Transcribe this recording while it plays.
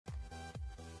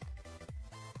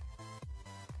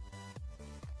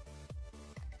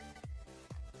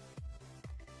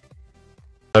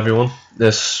Everyone,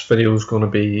 this video is going to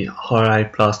be how I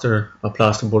plaster a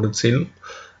plasterboarded ceiling.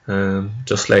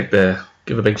 Just like to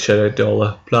give a big shout out to all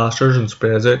the plasters and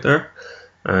sprays out there,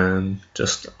 and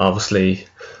just obviously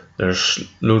there's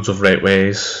loads of right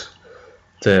ways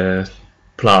to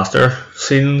plaster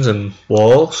ceilings and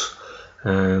walls.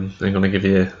 I'm going to give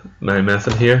you my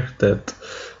method here that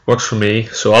works for me.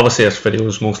 So obviously this video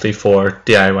is mostly for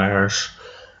DIYers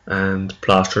and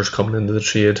plasters coming into the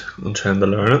trade and trying to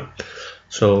learn it.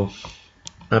 So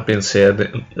that being said,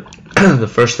 the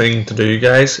first thing to do,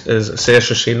 guys, is assess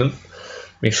your ceiling.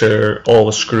 Make sure all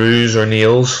the screws or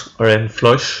nails are in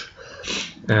flush,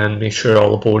 and make sure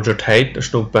all the boards are tight,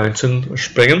 there's no bouncing or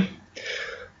springing.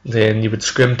 Then you would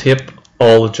scrim tape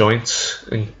all the joints,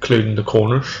 including the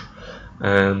corners.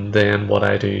 And then what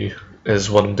I do is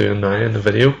what I'm doing now in the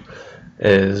video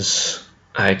is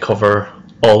I cover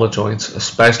all the joints,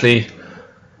 especially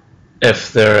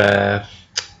if they're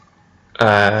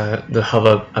they have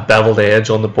a beveled edge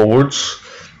on the boards,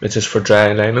 which is for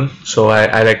dry lining. So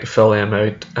I like to fill them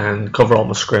out and cover all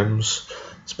my scrims,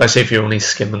 especially if you're only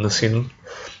skimming the ceiling.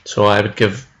 So I would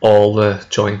give all the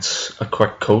joints a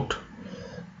quick coat.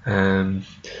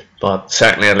 But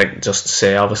secondly, I'd like just to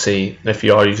say, obviously, if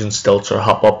you are using stilts or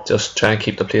hop up, just try and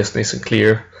keep the place nice and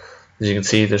clear. As you can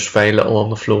see, there's very little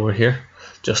on the floor here,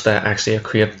 just actually a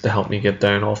crate to help me get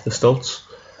down off the stilts.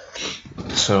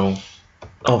 So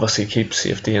obviously keep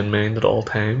safety in mind at all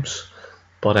times.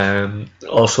 But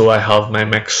also I have my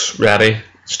mix ready.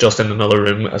 It's just in another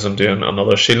room as I'm doing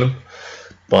another ceiling,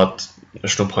 but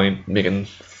there's no point making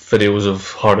videos of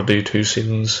how to do two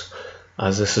ceilings,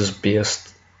 as this is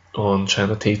based on trying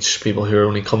to teach people who are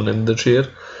only coming into the trade.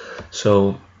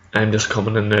 So I'm just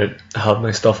coming in there to have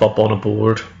my stuff up on a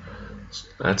board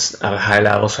that's at a high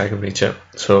level so I can reach it.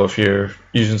 So if you're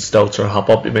using stilts or hop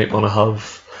up, you might want to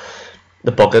have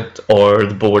the bucket or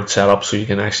the board set up so you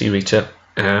can actually reach it,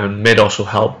 and might also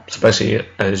help, especially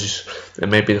as it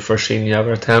might be the first ceiling you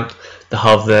ever attempt, to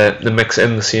have the mix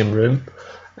in the same room.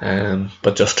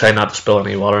 But just try not to spill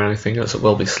any water or anything, as it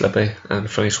will be slippy, and the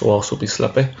finish will also be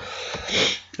slippy.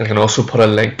 I can also put a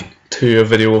link to a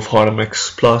video of how to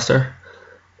mix plaster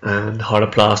and how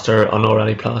to plaster an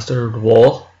already plastered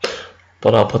wall,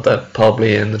 but I'll put that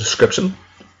probably in the description.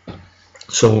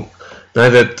 So now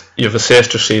that you've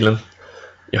assessed your ceiling,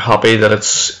 you're happy that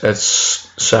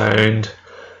it's sound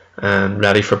and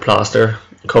ready for plaster,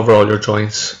 cover all your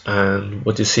joints, and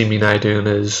what you see me now doing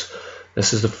is,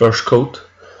 this is the first coat,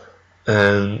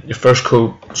 and your first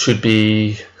coat should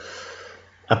be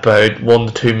about 1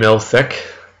 to 2 mil thick.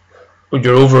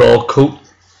 Your overall coat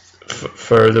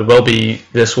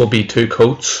this will be 2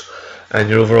 coats, and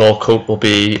your overall coat will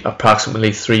be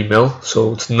approximately 3 mil,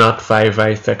 so it's not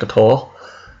very thick at all.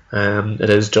 It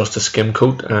is just a skim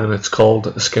coat, and it's called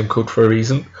a skim coat for a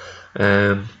reason.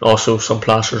 Also, some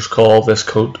plasters call this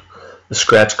coat the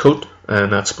scratch coat,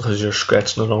 and that's because you're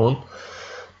scratching it on.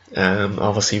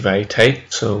 Obviously very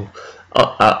tight. So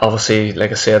obviously,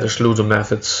 like I said, there's loads of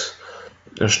methods.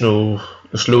 There's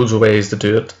loads of ways to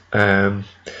do it.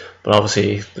 But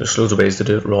obviously there's loads of ways to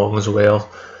do it wrong as well.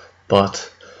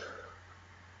 But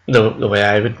the way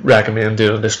I would recommend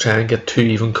doing it is try and get 2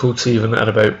 even coats, even at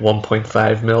about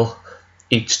 1.5 mil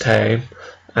each time.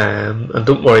 And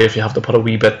don't worry if you have to put a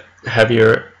wee bit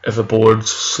heavier if the board's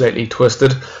slightly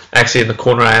twisted. Actually, in the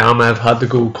corner I've had to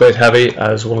go quite heavy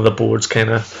as one of the boards kind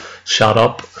of shot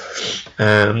up.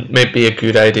 Might be a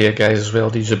good idea, guys, as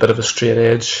well, to use a bit of a straight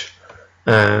edge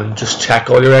and just check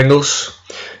all your angles.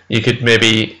 You could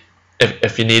maybe,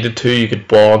 if you needed to, you could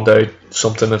bond out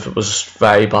something if it was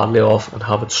very badly off and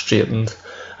have it straightened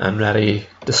and ready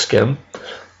to skim.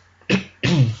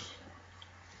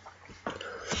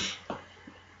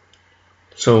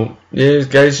 So yeah,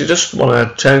 guys, you just want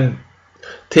to try and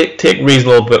take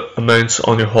reasonable amounts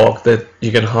on your hawk that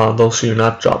you can handle, so you're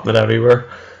not dropping it everywhere.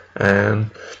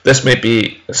 This might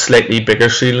be a slightly bigger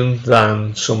ceiling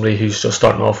than somebody who's just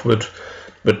starting off would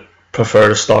prefer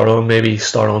to start on. Maybe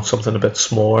start on something a bit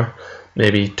smaller,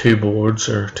 maybe 2 boards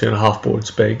or 2.5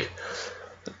 boards big.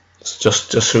 It's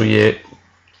just so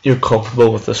you're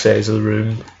comfortable with the size of the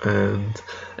room and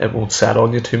it won't set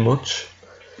on you too much.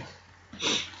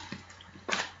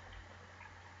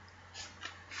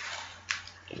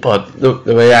 But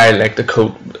the way I like to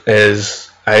coat is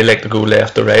I like to go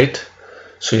left to right.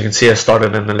 So you can see I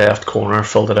started in the left corner,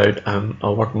 filled it out, and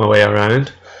I'll work my way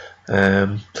around.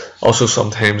 Also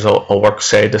sometimes I'll work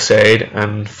side to side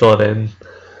and fill it in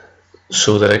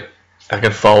so that I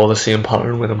can follow the same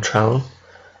pattern when I'm troweling.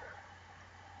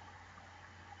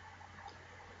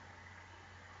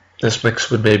 This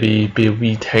mix would maybe be a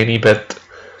wee tiny bit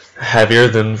heavier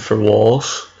than for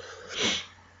walls,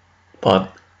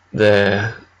 but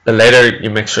the lighter you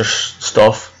mix your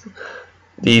stuff,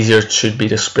 the easier it should be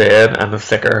to spread, and the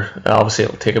thicker, obviously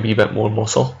it'll take a wee bit more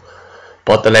muscle.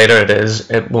 But the lighter it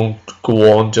is, it won't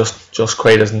go on just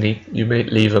quite as neat. You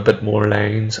might leave a bit more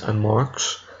lines and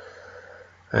marks.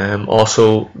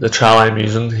 Also, the trowel I'm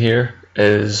using here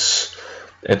is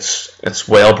it's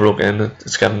well broken.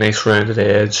 It's got a nice rounded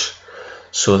edge,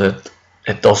 so that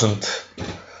it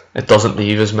doesn't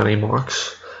leave as many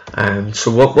marks. And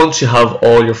so once you have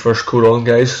all your first coat on,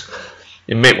 guys,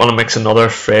 you might want to mix another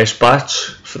fresh batch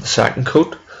for the second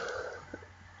coat.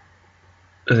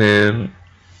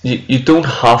 You don't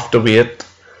have to wait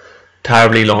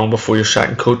terribly long before your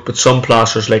second coat, but some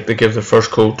plasters like to give the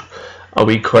first coat a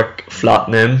wee quick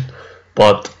flattening.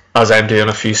 But as I'm doing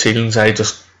a few ceilings,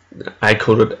 I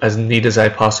coat it as neat as I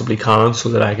possibly can, so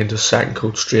that I can just second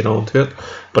coat straight onto it.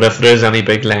 But if there is any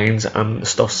big lines and the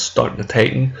stuff's starting to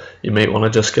tighten, you might want to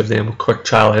just give them a quick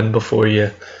trial in before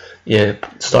you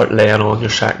start laying on your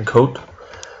second coat.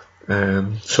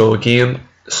 So again,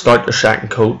 start your second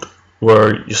coat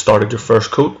where you started your first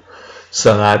coat,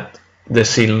 so that the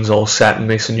ceiling's all set and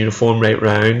nice and uniform right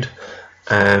round,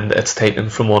 and it's tightening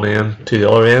from one end to the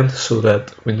other end, so that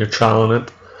when you're troweling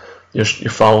it,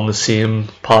 you're following the same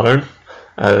pattern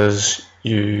as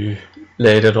you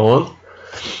laid it on.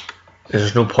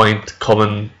 There's no point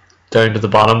coming down to the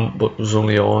bottom what was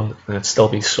only on and it still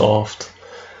be soft,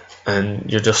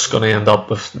 and you're just going to end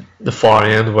up with the far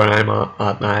end where I'm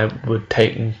at now would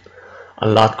tighten a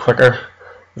lot quicker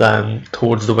than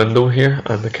towards the window here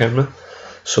and the camera.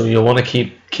 So you want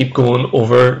to keep going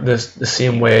over this the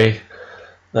same way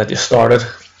that you started.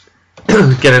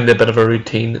 Get into a bit of a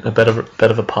routine, a bit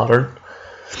of a pattern.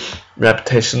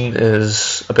 Repetition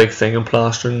is a big thing in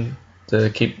plastering, to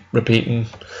keep repeating,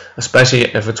 especially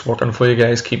if it's working for you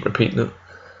guys. Keep repeating it.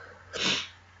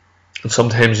 And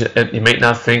sometimes you might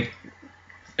not think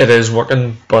it is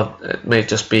working, but it might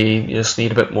just be you just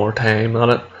need a bit more time at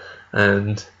it,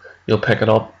 and you'll pick it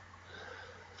up.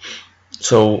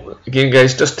 So again,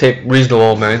 guys, just take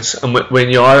reasonable amounts, and when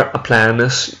you are applying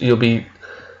this, you'll be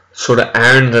sort of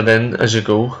ironing it in as you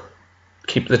go.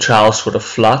 Keep the trowel sort of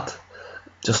flat.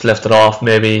 Just lift it off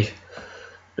maybe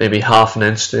half an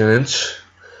inch to an inch,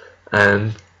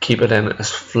 and keep it in as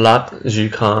flat as you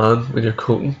can when you're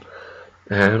coating.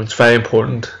 It's very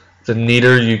important. The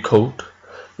neater you coat,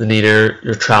 the neater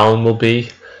your troweling will be,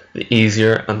 the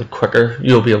easier and the quicker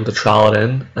you'll be able to trowel it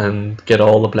in and get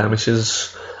all the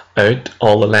blemishes out,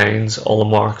 all the lines, all the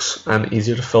marks, and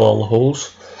easier to fill all the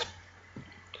holes.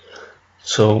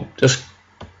 So just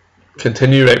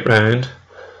continue right round.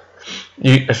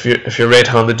 If you're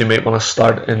right-handed, you might want to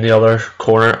start in the other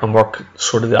corner and work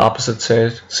sort of the opposite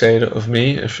side of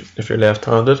me if you're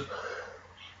left-handed.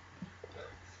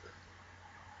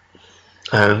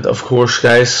 And of course,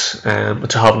 guys,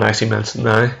 which I haven't actually mentioned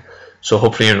now, so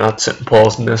hopefully you're not sitting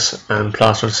pausing this and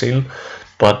plastering the ceiling,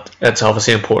 but it's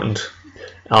obviously important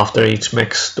after each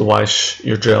mix to wash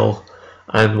your drill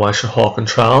and wash your hawk and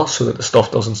trowel, so that the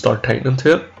stuff doesn't start tightening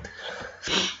to it.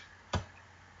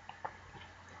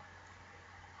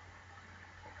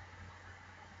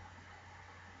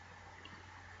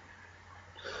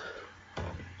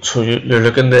 So you're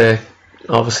looking to,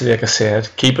 obviously, like I said,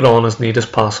 keep it on as neat as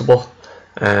possible.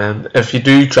 And if you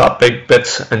do drop big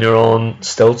bits and you're on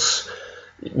stilts,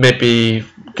 it might be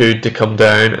good to come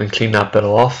down and clean that bit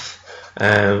off,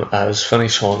 as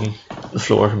finish on the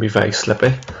floor can be very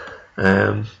slippy.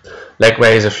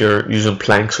 Likewise, if you're using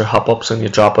planks or hop-ups and you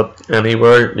drop it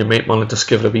anywhere, you might want to just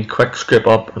give it a wee quick scrape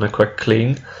up and a quick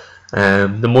clean.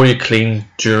 The more you clean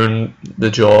during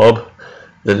the job,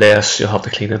 the less you'll have to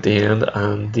clean at the end,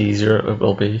 and the easier it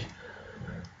will be,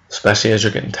 especially as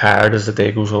you're getting tired as the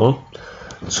day goes on.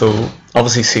 So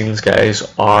obviously ceilings,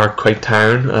 guys, are quite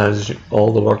tiring, as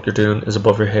all the work you're doing is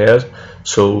above your head,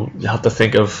 so you have to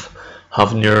think of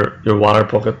having your water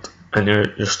bucket and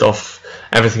your stuff,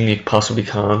 everything you possibly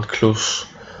can, close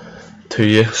to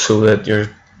you, so that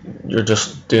you're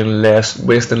just doing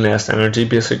wasting less energy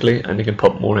basically, and you can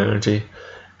put more energy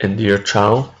into your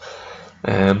trowel.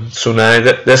 So now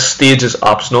this stage is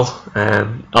optional.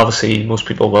 Obviously most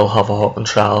people will have a hawk and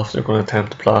trowel if they're going to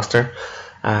attempt to plaster.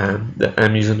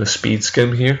 I'm using the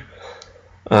Speedskim here,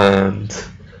 and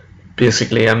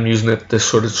basically I'm using it to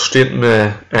sort of straighten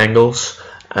the angles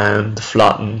and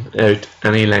flatten out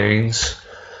any lines,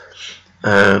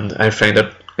 and I find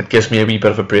it gives me a wee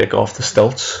bit of a break off the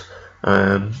stilts.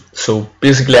 So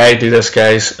basically I do this,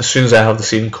 guys, as soon as I have the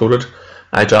ceiling coated,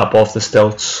 I drop off the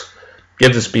stilts,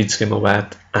 give the Speedskim a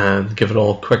wet, and give it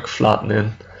all a quick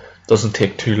flattening. Doesn't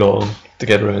take too long to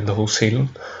get around the whole ceiling,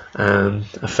 and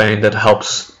I find that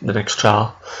helps the next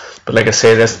trowel. But like I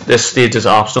say, this stage is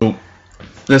optional.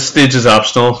 This stage is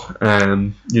optional.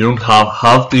 You don't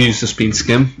have to use the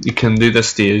Speedskim. You can do this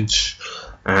stage,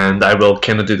 and I will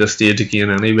kind of do this stage again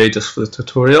anyway, just for the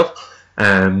tutorial.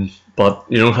 But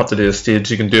you don't have to do the stage.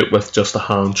 You can do it with just a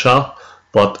hand trowel.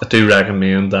 But I do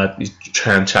recommend that you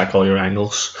try and check all your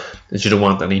angles, as you don't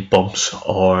want any bumps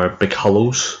or big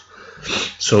hollows.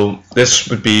 So this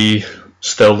would be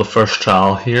still the first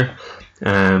trowel here.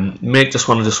 You might just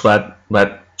want to just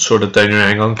wet sort of down your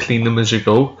angle and clean them as you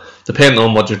go, depending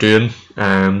on what you're doing.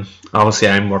 Obviously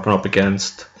I'm working up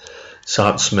against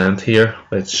satin cement here,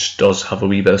 which does have a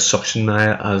wee bit of suction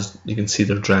now, as you can see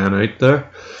they're drying out there.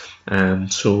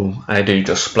 So I do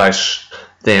just splash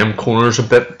them corners a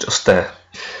bit, just to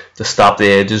stop the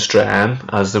edges drying,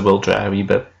 as they will dry a wee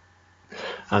bit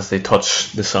as they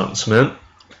touch the satin cement.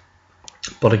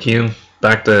 But again,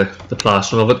 back to the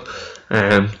plastering of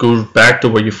it, go back to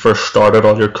where you first started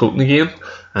all your coating again,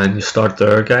 and you start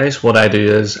there, guys. What I do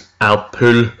is I'll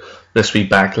pull this wee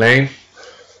back line,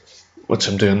 which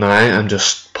I'm doing now. I'm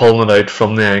just pulling it out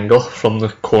from the angle, from the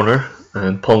corner,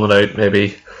 and pulling it out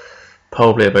maybe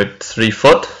probably about 3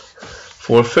 foot,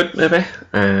 4 foot maybe.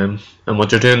 And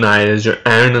what you're doing now is you're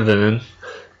ironing it in,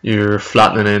 you're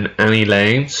flattening in any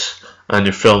lines, and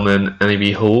you're filling in any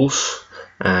wee holes.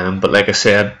 But like I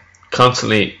said,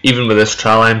 constantly, even with this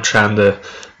trowel, I'm trying to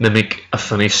mimic a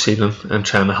finished ceiling and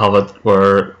trying to have it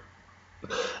where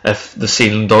if the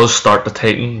ceiling does start to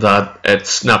tighten, that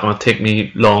it's not going to take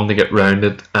me long to get round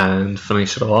it and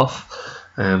finish it off.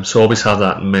 So always have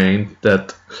that in mind,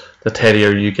 that the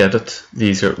tighter you get it, the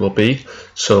easier it will be.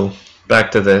 So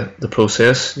back to the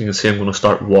process. You can see I'm going to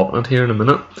start walking it here in a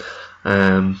minute.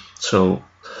 So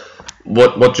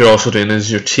what you're also doing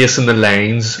is you're chasing the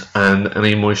lines and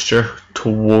any moisture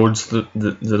towards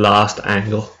the last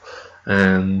angle,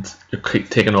 and you're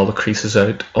taking all the creases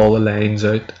out, all the lines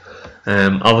out.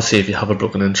 Obviously if you have a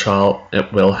broken in trowel,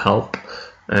 it will help.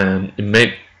 You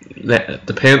might,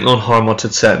 depending on how much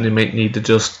it's setting, you might need to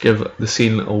just give the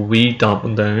ceiling a wee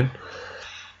dampen down.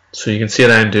 So you can see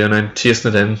what I'm doing, I'm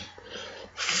chasing it in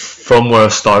from where I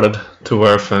started to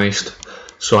where I finished,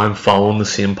 so I'm following the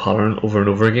same pattern over and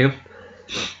over again.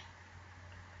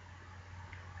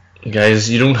 Guys,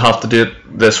 you don't have to do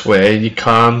it this way. You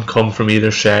can come from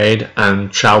either side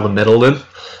and trowel the middle in,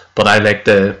 but I like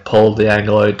to pull the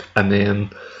angle out, and then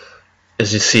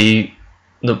as you see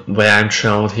the way I'm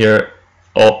troweling here,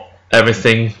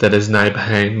 everything that is now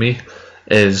behind me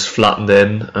is flattened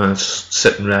in and it's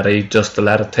sitting ready just to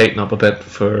let it tighten up a bit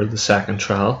for the second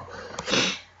trowel.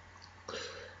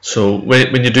 So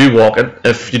when you do walk it,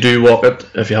 if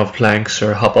you have planks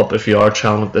or hop up, if you are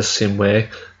troweling it this same way,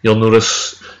 you'll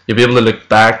notice, you'll be able to look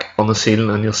back on the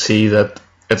ceiling and you'll see that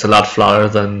it's a lot flatter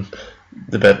than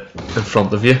the bit in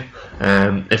front of you.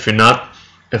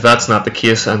 If that's not the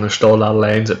case and there's still a lot of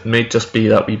lines, it might just be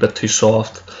that wee bit too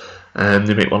soft, and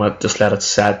you might want to just let it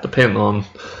set, depending on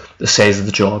the size of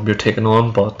the job you're taking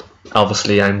on. But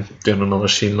obviously I'm doing another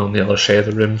ceiling on the other side of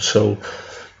the room, so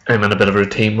I'm in a bit of a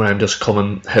routine where I'm just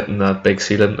hitting that big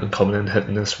ceiling and coming in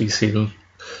hitting this wee ceiling,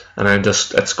 and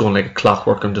it's going like a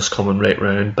clockwork. I'm just coming right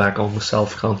round back on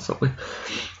myself constantly.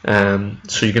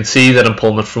 So you can see that I'm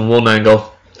pulling it from one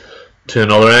angle to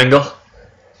another angle,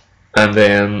 and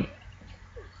then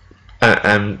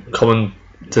I'm coming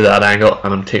to that angle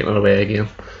and I'm taking it away again.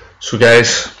 So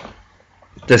guys,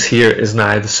 this here is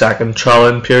now the second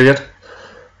troweling period,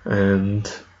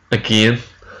 and again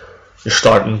you're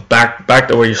starting back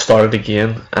to where you started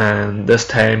again, and this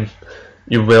time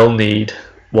you will need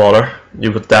water.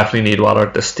 You would definitely need water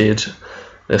at this stage.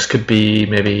 This could be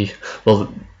maybe,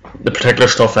 well, the particular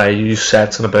stuff I use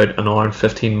sets in about an hour and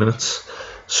 15 minutes.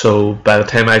 So by the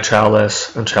time I trowel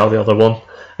this and trowel the other one,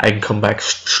 I can come back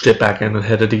straight back in and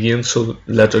hit it again. So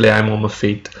literally I'm on my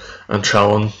feet and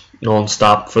troweling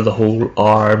non-stop for the whole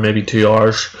hour, maybe 2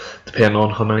 hours, depending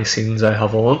on how many scenes I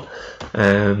have on.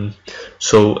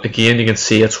 So again, you can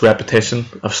see it's repetition.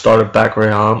 I've started back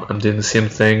where I am, I'm doing the same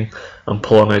thing, I'm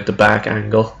pulling out the back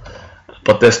angle,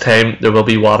 but this time there will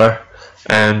be water,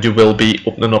 and you will be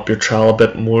opening up your trowel a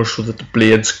bit more so that the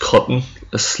blade's cutting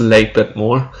a slight bit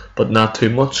more, but not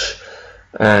too much.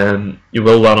 You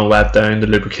will want to wet down to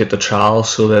lubricate the trowel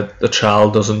so that the trowel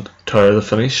doesn't tear the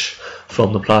finish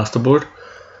from the plasterboard.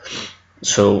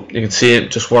 So you can see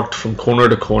it just worked from corner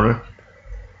to corner,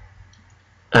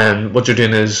 and what you're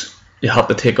doing is you have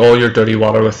to take all your dirty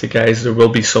water with you, guys. There will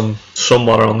be some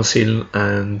water on the ceiling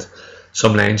and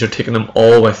some lines. You're taking them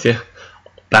all with you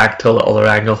back to the other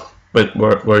angle, but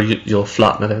where you'll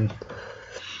flatten it in.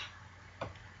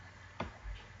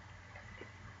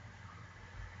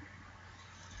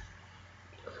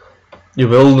 you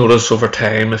will notice over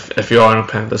time, if you are an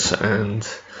apprentice and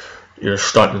you're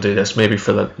starting to do this maybe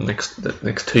for the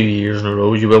next 2 years in a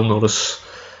row, you will notice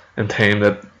in time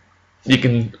that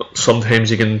sometimes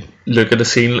you can look at the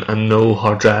ceiling and know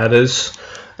how dry it is,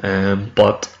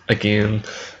 but again,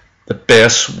 the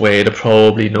best way to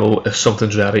probably know if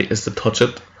something's ready is to touch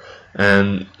it,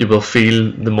 and you will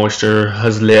feel the moisture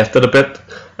has left it a bit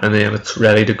and then it's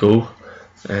ready to go.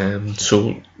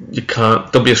 So you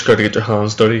don't be scared to get your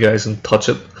hands dirty, guys, and touch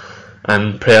it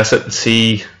and press it and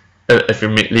see if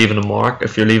you're leaving a mark.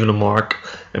 If you're leaving a mark,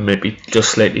 it might be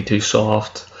just slightly too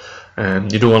soft.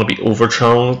 You don't want to be over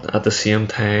troweling at the same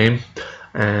time,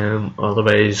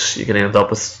 otherwise you can end up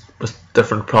with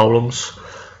different problems.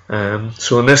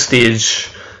 So in this stage,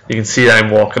 you can see I'm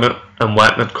walking it, I'm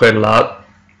wetting it quite a lot.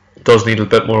 It does need a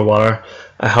bit more water.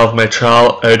 I have my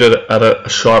trowel out at a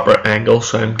sharper angle,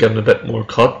 so I'm getting a bit more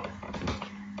cut.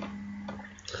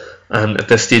 And at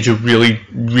this stage, you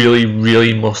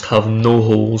really must have no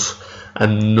holes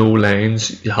and no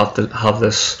lines. You have to have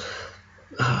this,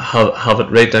 have it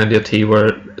right down to a T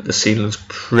where the ceiling is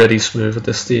pretty smooth at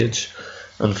this stage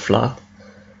and flat.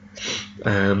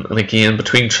 And again,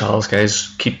 between trowels,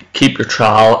 guys, keep your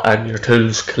trowel and your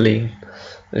tools clean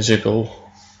as you go.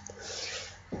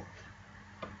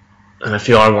 And if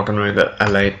you are working around a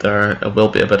light there, it will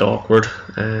be a bit awkward.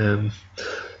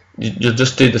 You'll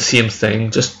just do the same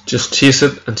thing. Just chase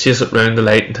it and chase it around the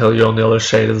light until you're on the other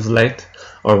side of the light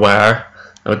or wire.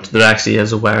 There actually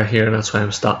is a wire here, and that's why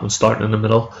I'm starting in the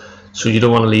middle. So you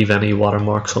don't want to leave any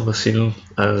watermarks on the ceiling,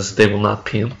 as they will not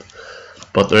paint.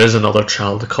 But there is another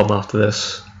trowel to come after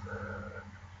this.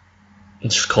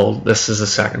 This is the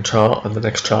second trowel, and the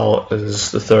next trowel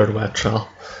is the third wet trowel.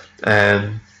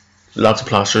 Lots of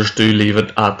plasters do leave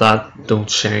it at that, don't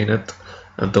shine it,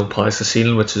 and don't polish the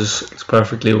ceiling, which is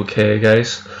perfectly okay,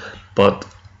 guys. But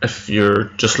if you're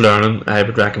just learning, I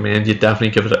would recommend you definitely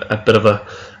give it a bit of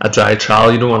a dry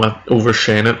trowel. You don't want to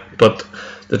overshine it, but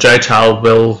the dry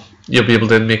trowel you'll be able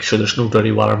to make sure there's no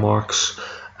dirty watermarks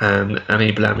and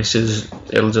any blemishes.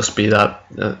 It'll just be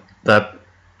that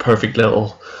perfect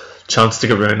little chance to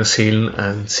get around the ceiling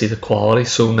and see the quality.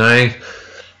 So now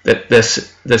that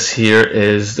this here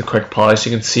is the quick polish,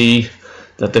 you can see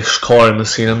that there's colour in the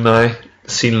ceiling now. The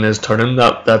ceiling is turning.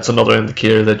 That's another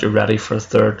indicator that you're ready for a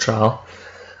third trowel.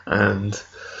 And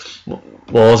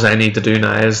all I need to do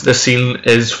now is, this ceiling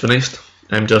is finished.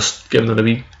 I'm just giving it a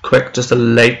wee quick, just a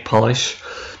light polish,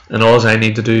 and all I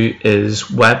need to do is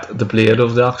wet the blade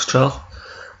of the ox trowel.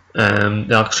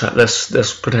 The ox trowel,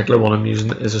 this particular one I'm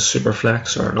using is a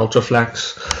SUPERFLEX or an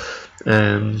ULTRAFLEX.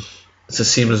 It's the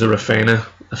same as a Refina.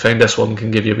 I find this one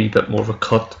can give you a wee bit more of a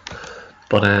cut,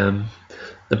 but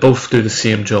they both do the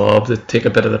same job. They take a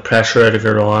bit of the pressure out of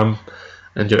your arm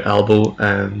and your elbow.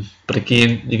 But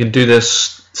again, you can do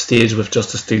this stage with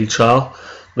just a steel trowel,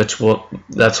 that's what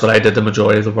I did the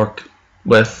majority of the work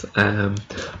with.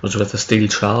 Was with a steel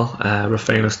trowel,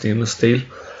 Refina stainless steel.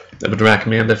 I would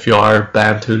recommend, if you are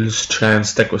buying tools, try and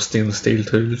stick with stainless steel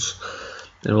tools.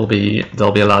 They'll be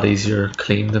a lot easier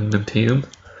cleaned and maintained.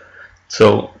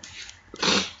 So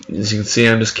as you can see,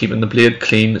 I'm just keeping the blade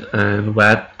clean and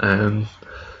wet, and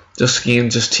just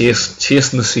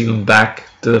chasing the ceiling back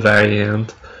to the very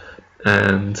end,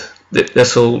 and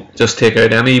this will just take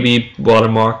out any wee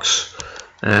watermarks.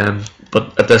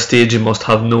 But at this stage you must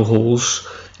have no holes.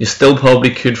 You still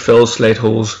probably could fill slight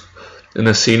holes in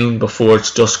the ceiling before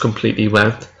it's just completely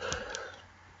wet.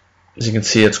 As you can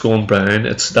see, it's going brown.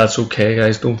 That's okay,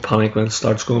 guys, don't panic when it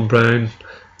starts going brown.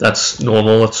 That's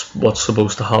normal, that's what's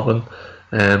supposed to happen.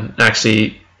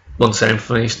 Actually, once I'm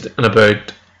finished, in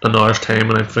about an hour's time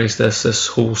when I'm finished this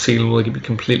whole ceiling will be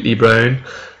completely brown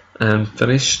and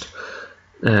finished.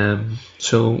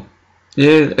 So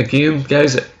yeah, again,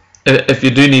 guys, if you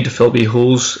do need to fill wee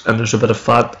holes and there's a bit of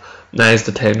fat, now's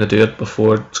the time to do it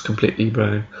before it's completely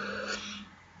brown.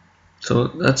 So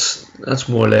that's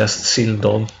more or less the ceiling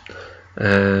done.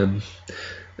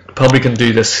 Probably can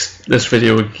do this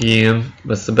video again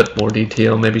with a bit more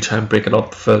detail, maybe try and break it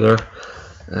up further.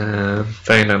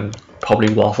 Find I'm probably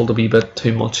waffled a wee bit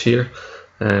too much here,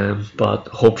 but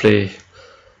hopefully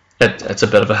it's a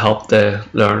bit of a help to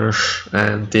learners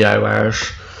and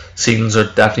DIYers. Ceilings are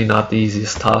definitely not the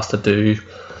easiest task to do,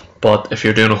 but if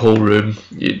you're doing a whole room,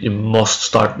 you must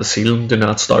start the ceiling. Do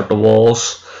not start the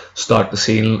walls, start the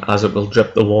ceiling, as it will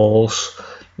drip the walls.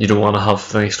 You don't want to have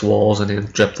finished walls and then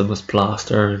drip them with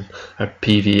plaster or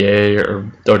PVA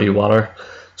or dirty water.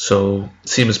 So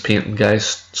same as painting,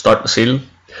 guys, start the ceiling,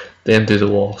 then do the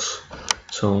walls.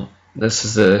 So this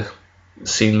is the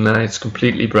ceiling now. It's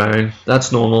completely brown.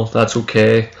 That's normal, that's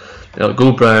okay. It'll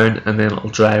go brown and then it'll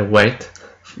dry white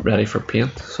ready for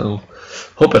paint. So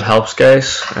hope it helps,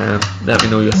 guys, and let me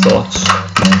know your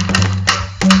thoughts.